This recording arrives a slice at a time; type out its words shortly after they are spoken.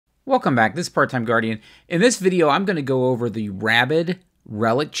Welcome back, this is PartTimeGuardian. In this video, I'm going to go over the Rabid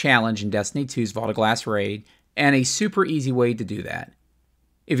Relic Challenge in Destiny 2's Vault of Glass Raid, and a super easy way to do that.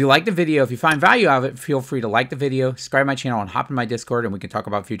 If you like the video, if you find value out of it, feel free to like the video, subscribe to my channel, and hop in my Discord, and we can talk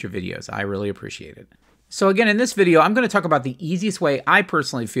about future videos. I really appreciate it. So again, in this video, I'm going to talk about the easiest way I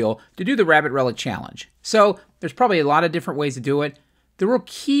personally feel to do the Rabid Relic Challenge. So there's probably a lot of different ways to do it. The real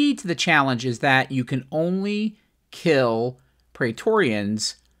key to the challenge is that you can only kill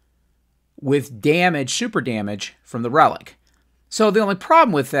Praetorians with damage, super damage, from the relic. So the only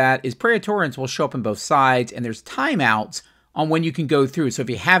problem with that is Praetorians will show up on both sides, and there's timeouts on when you can go through. So if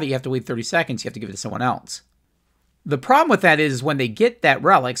you have it, you have to wait 30 seconds, you have to give it to someone else. The problem with that is when they get that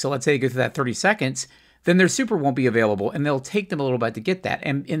relic, so let's say they go through that 30 seconds, then their super won't be available, and they'll take them a little bit to get that.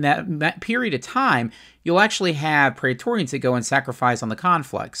 And in that period of time, you'll actually have Praetorians that go and sacrifice on the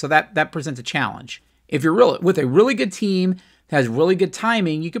conflict. So that presents a challenge. If you're with a really good team, has really good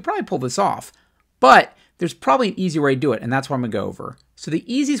timing, you could probably pull this off. But there's probably an easier way to do it, and that's what I'm going to go over. So the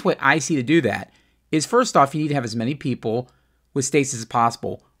easiest way I see to do that is, first off, you need to have as many people with stasis as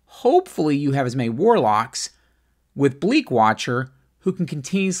possible. Hopefully you have as many warlocks with Bleak Watcher who can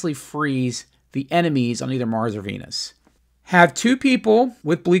continuously freeze the enemies on either Mars or Venus. Have 2 people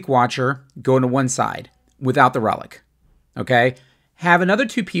with Bleak Watcher go into one side without the relic. Okay? Have another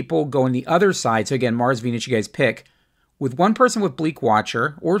 2 people go on the other side. So again, Mars, Venus, you guys pick. With 1 person with Bleak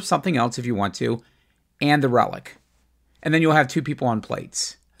Watcher, or something else if you want to, and the relic. And then you'll have 2 people on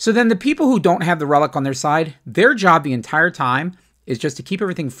plates. So then the people who don't have the relic on their side, their job the entire time is just to keep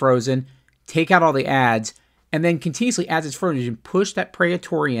everything frozen, take out all the adds, and then continuously, as it's frozen, push that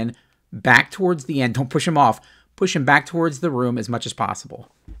Praetorian back towards the end. Don't push him off. Push him back towards the room as much as possible.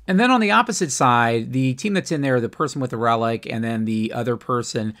 And then on the opposite side, the team that's in there, the person with the relic, and then the other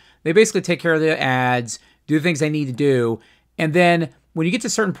person, they basically take care of the adds, do the things they need to do, and then when you get to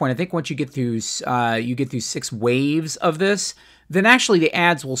a certain point, I think once you get through 6 waves of this, then actually the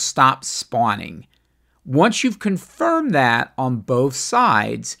adds will stop spawning. Once you've confirmed that on both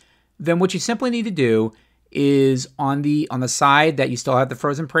sides, then what you simply need to do is on the side that you still have the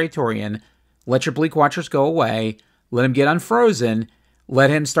frozen Praetorian, let your Bleak Watchers go away, let him get unfrozen, let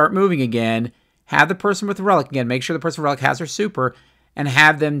him start moving again, have the person with the relic again, make sure the person with the relic has their super, and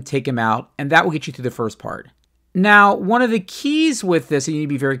have them take him out, and that will get you through the first part. Now, one of the keys with this that you need to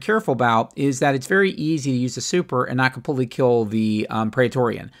be very careful about is that it's very easy to use the super and not completely kill the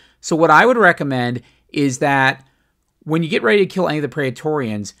Praetorian. So what I would recommend is that when you get ready to kill any of the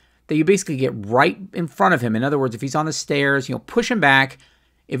Praetorians, that you basically get right in front of him. In other words, if he's on the stairs, push him back.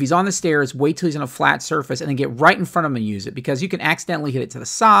 If he's on the stairs, wait till he's on a flat surface and then get right in front of him and use it, because you can accidentally hit it to the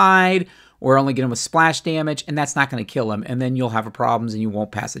side or only get him with splash damage, and that's not going to kill him, and then you'll have problems and you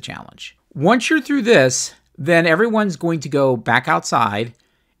won't pass the challenge. Once you're through this, then everyone's going to go back outside,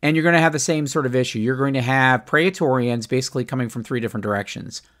 and you're going to have the same sort of issue. You're going to have Praetorians basically coming from 3 different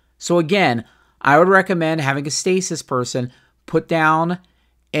directions. So again, I would recommend having a stasis person put down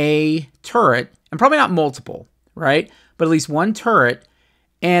a turret, and probably not multiple, right? But at least 1 turret,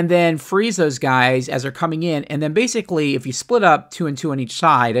 and then freeze those guys as they're coming in. And then basically, if you split up 2 and 2 on each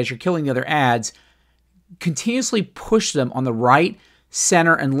side as you're killing the other adds, continuously push them on the right,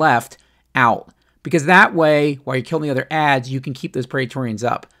 center, and left out. Because that way, while you're killing the other adds, you can keep those Praetorians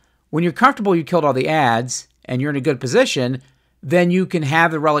up. When you're comfortable you killed all the adds, and you're in a good position, then you can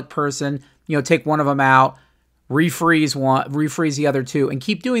have the relic person, take one of them out, refreeze the other 2, and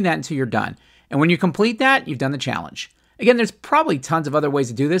keep doing that until you're done. And when you complete that, you've done the challenge. Again, there's probably tons of other ways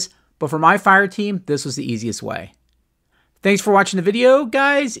to do this, but for my fire team, this was the easiest way. Thanks for watching the video,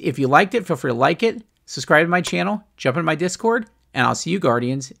 guys. If you liked it, feel free to like it, subscribe to my channel, jump in my Discord, and I'll see you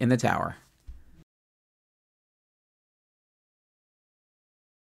Guardians in the tower.